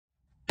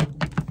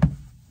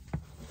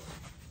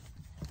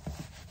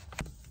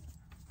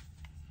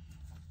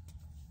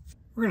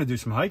We're gonna do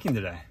some hiking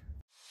today.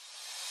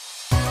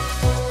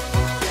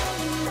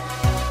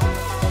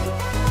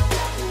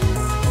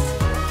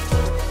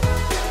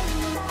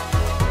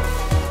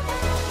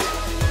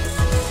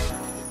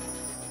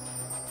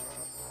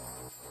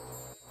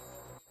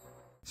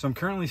 So I'm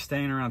currently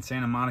staying around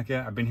Santa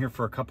Monica. I've been here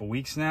for a couple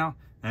weeks now,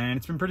 and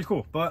it's been pretty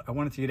cool, but I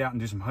wanted to get out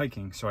and do some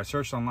hiking. So I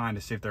searched online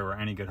to see if there were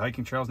any good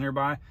hiking trails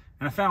nearby,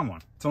 and I found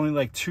one. It's only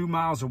like 2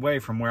 miles away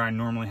from where I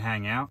normally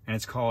hang out, and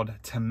it's called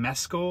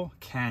Temescal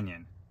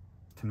Canyon.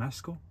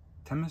 Temescal?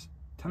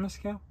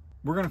 Temescal?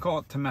 We're gonna call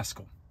it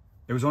Temescal.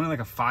 It was only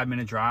like a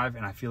 5-minute drive,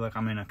 and I feel like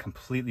I'm in a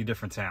completely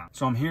different town.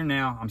 So I'm here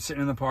now, I'm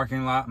sitting in the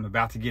parking lot, I'm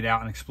about to get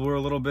out and explore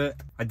a little bit.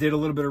 I did a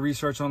little bit of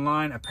research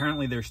online.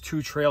 Apparently there's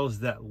 2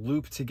 trails that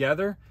loop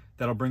together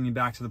that'll bring me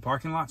back to the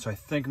parking lot. So I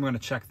think I'm gonna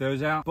check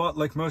those out. But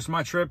like most of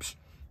my trips,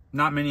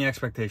 not many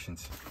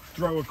expectations.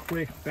 Throw a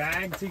quick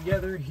bag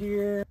together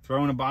here.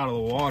 Throw in a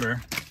bottle of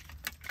water.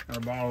 Got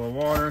a bottle of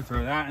water,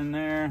 throw that in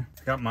there.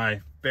 I got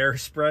my bear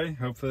spray.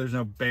 Hopefully there's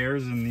no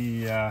bears in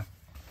the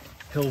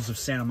hills of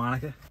Santa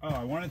Monica. Oh,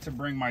 I wanted to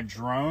bring my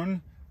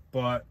drone,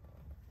 but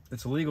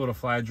it's illegal to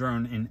fly a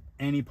drone in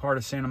any part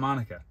of Santa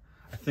Monica.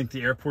 I think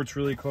the airport's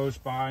really close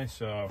by,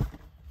 so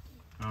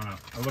I don't know.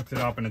 I looked it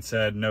up and it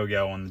said no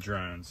go on the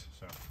drones.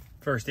 So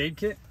first aid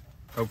kit,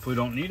 hopefully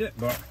don't need it,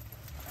 but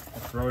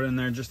I'll throw it in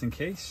there just in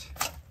case.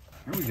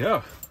 Here we go.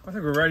 I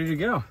think we're ready to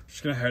go.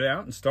 Just gonna head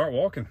out and start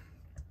walking.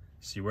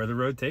 See where the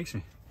road takes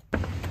me.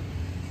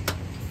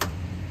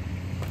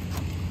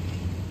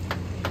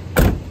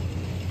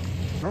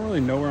 I don't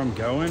really know where I'm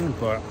going,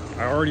 but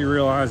I already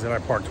realized that I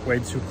parked way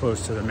too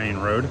close to the main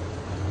road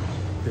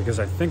because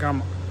I think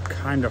I'm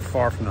kind of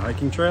far from the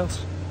hiking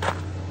trails.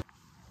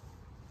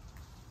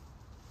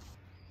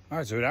 All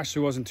right, so it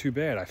actually wasn't too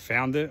bad. I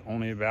found it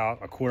only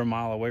about a 1/4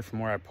 mile away from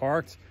where I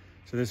parked.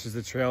 So this is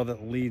the trail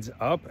that leads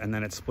up, and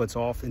then it splits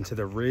off into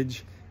the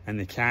ridge and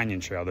the canyon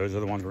trail. Those are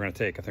the ones we're gonna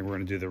take. I think we're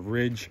gonna do the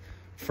ridge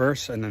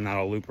first, and then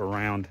that'll loop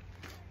around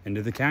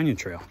into the canyon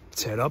trail.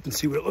 Let's head up and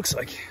see what it looks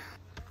like.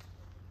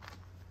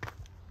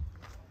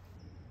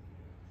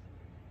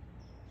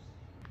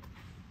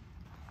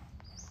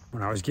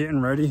 When I was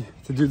getting ready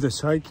to do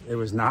this hike, it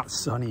was not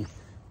sunny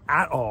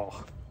at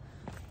all.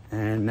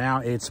 And now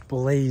it's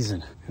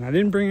blazing. And I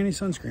didn't bring any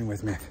sunscreen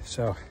with me,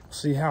 so we'll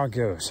see how it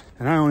goes.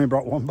 And I only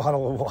brought 1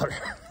 bottle of water.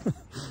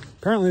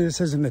 Apparently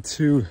this isn't a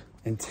too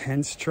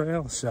intense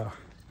trail, so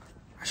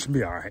I should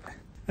be all right.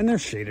 And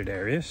there's shaded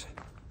areas.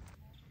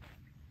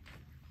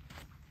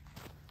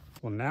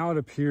 Well, now it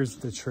appears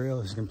the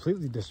trail has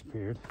completely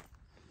disappeared.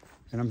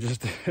 And I'm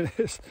just in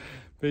this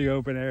big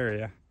open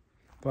area.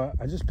 But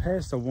I just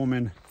passed a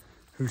woman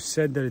who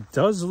said that it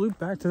does loop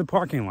back to the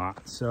parking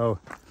lot. So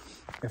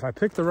if I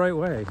pick the right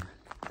way,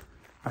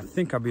 I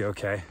think I'll be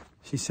okay.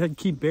 She said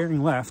keep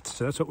bearing left,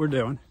 so that's what we're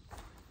doing.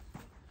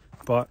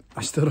 But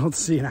I still don't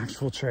see an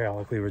actual trail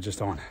like we were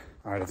just on.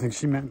 All right, I think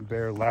she meant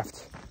bear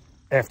left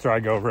after I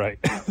go right.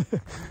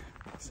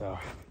 So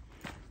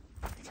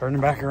turning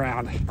back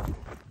around,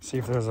 see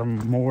if there's a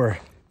more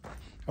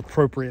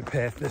appropriate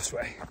path this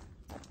way.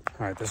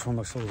 All right, this one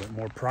looks a little bit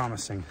more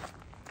promising.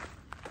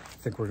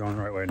 I think we're going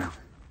the right way now.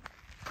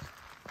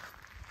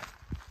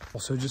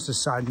 Also, just a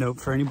side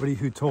note for anybody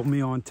who told me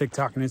on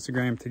TikTok and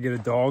Instagram to get a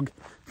dog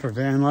for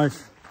van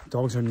life,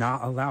 dogs are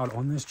not allowed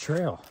on this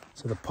trail.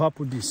 So the pup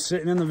would be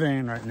sitting in the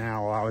van right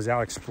now while I was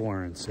out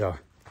exploring. So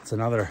it's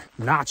another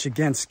notch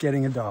against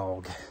getting a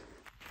dog.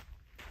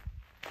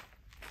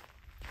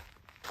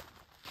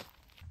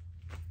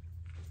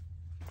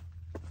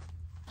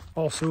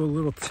 Also, a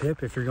little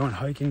tip, if you're going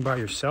hiking by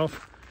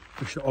yourself,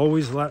 you should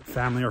always let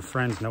family or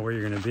friends know where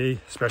you're gonna be,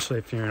 especially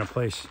if you're in a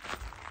place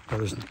where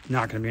there's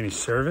not gonna be any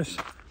service.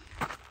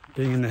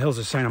 Being in the hills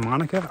of Santa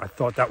Monica, I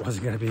thought that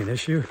wasn't gonna be an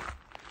issue,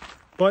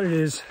 but it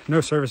is. No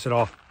service at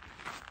all.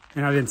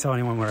 And I didn't tell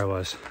anyone where I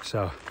was.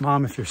 So,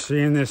 Mom, if you're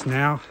seeing this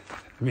now,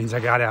 it means I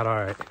got out all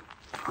right.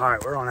 All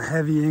right, we're on a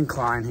heavy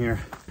incline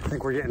here. I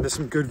think we're getting to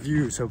some good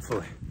views,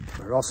 hopefully.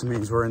 But it also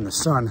means we're in the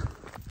sun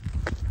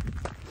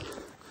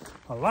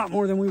a lot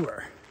more than we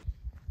were.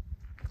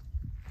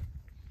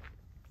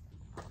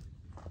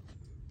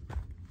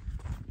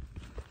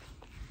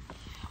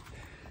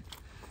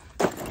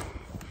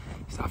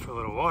 Stop for a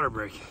little water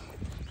break.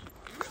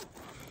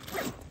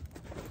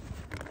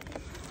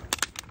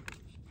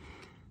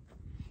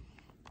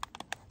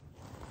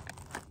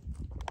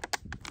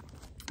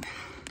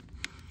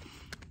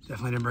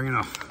 Definitely didn't bring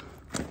enough.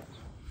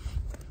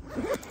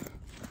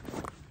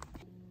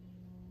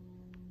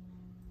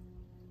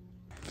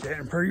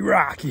 Getting pretty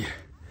rocky.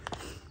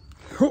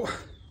 Whew.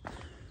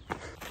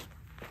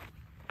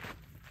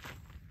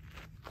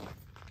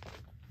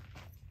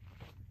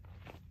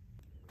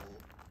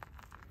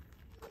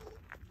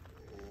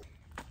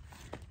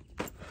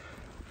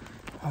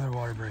 Another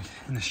water break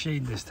in the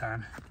shade this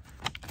time.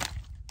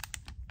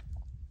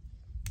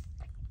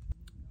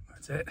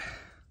 That's it.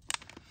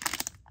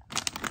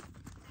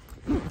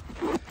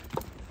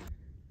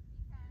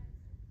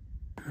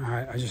 All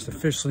right, I just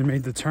officially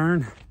made the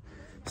turn.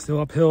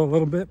 Still uphill a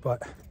little bit,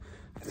 but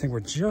I think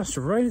we're just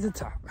right at the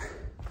top.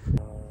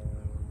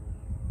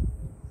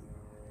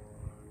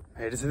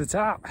 Made it to the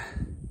top.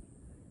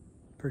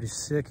 Pretty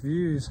sick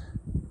views.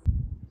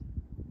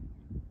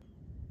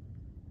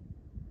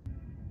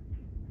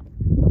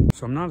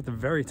 So I'm not at the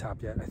very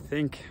top yet. I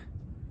think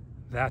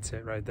that's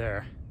it right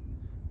there.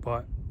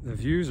 But the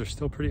views are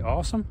still pretty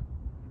awesome.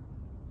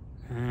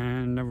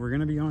 And we're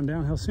gonna be going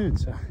downhill soon,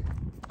 so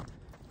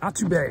not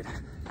too bad.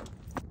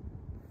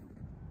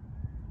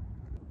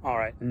 All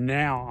right,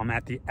 now I'm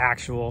at the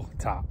actual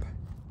top.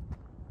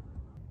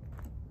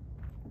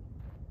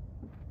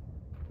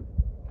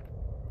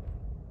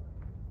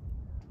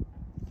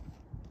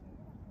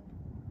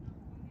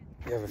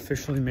 We have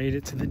officially made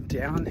it to the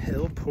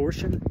downhill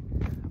portion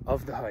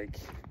of the hike.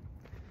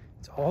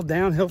 It's all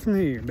downhill from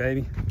here,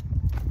 baby.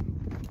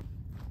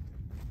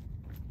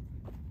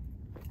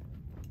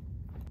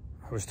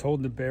 I was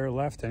told to bear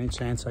left any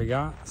chance I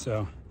got,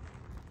 so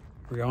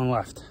we're going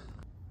left.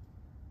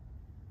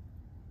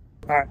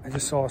 All right, I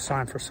just saw a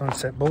sign for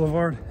Sunset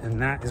Boulevard,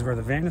 and that is where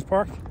the van is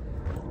parked.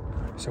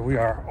 So we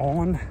are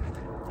on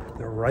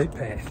the right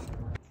path.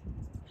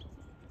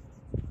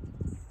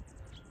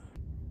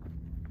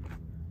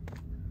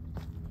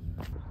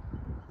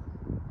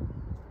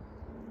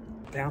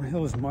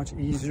 Downhill is much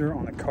easier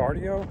on the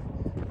cardio,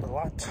 but a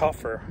lot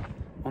tougher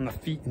on the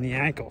feet and the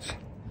ankles.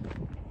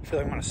 I feel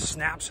like I'm gonna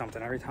snap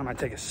something every time I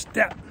take a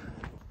step.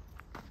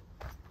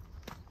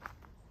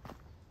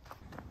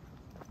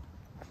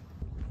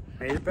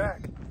 Made it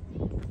back.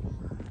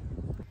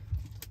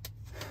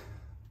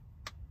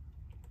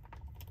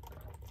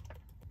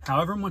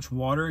 However much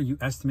water you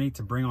estimate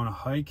to bring on a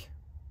hike,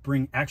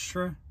 bring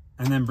extra,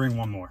 and then bring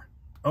one more.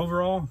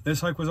 Overall,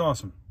 this hike was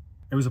awesome.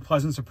 It was a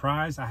pleasant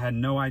surprise. I had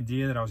no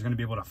idea that I was gonna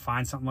be able to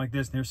find something like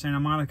this near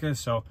Santa Monica,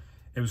 so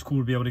it was cool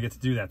to be able to get to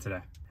do that today.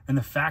 And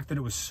the fact that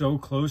it was so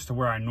close to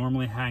where I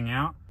normally hang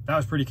out, that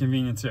was pretty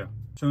convenient too.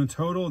 So in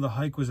total, the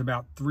hike was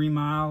about 3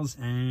 miles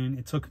and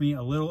it took me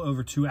a little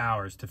over 2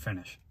 hours to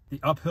finish. The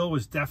uphill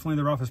was definitely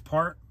the roughest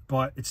part,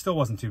 but it still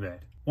wasn't too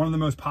bad. One of the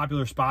most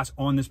popular spots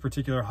on this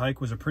particular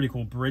hike was a pretty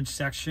cool bridge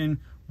section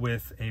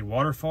with a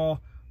waterfall,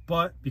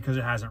 but because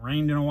it hasn't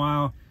rained in a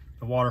while,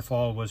 the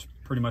waterfall was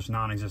pretty much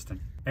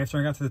non-existent. After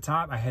I got to the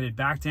top, I headed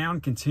back down,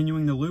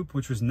 continuing the loop,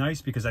 which was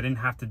nice because I didn't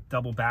have to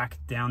double back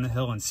down the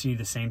hill and see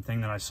the same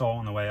thing that I saw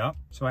on the way up.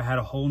 So I had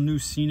a whole new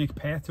scenic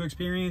path to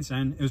experience,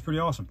 and it was pretty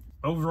awesome.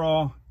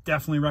 Overall,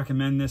 definitely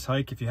recommend this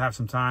hike if you have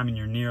some time and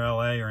you're near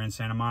LA or in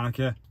Santa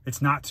Monica.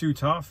 It's not too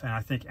tough, and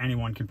I think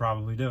anyone can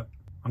probably do it.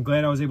 I'm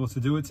glad I was able to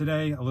do it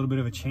today. A little bit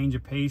of a change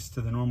of pace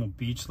to the normal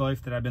beach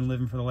life that I've been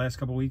living for the last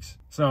couple weeks.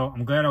 So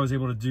I'm glad I was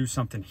able to do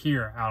something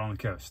here out on the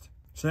coast.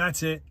 So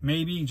that's it.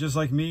 Maybe, just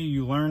like me,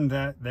 you learned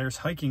that there's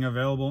hiking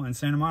available in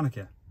Santa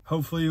Monica.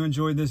 Hopefully you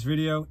enjoyed this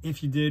video.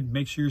 If you did,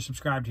 make sure you're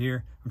subscribed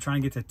here. I'm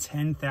trying to get to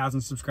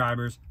 10,000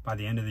 subscribers by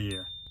the end of the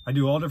year. I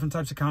do all different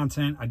types of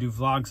content. I do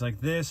vlogs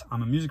like this.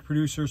 I'm a music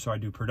producer, so I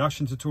do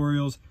production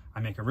tutorials. I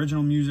make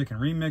original music and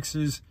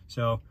remixes.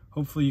 So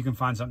hopefully you can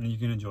find something you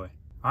can enjoy.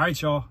 All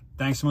right, y'all.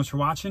 Thanks so much for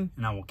watching,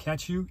 and I will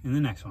catch you in the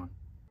next one.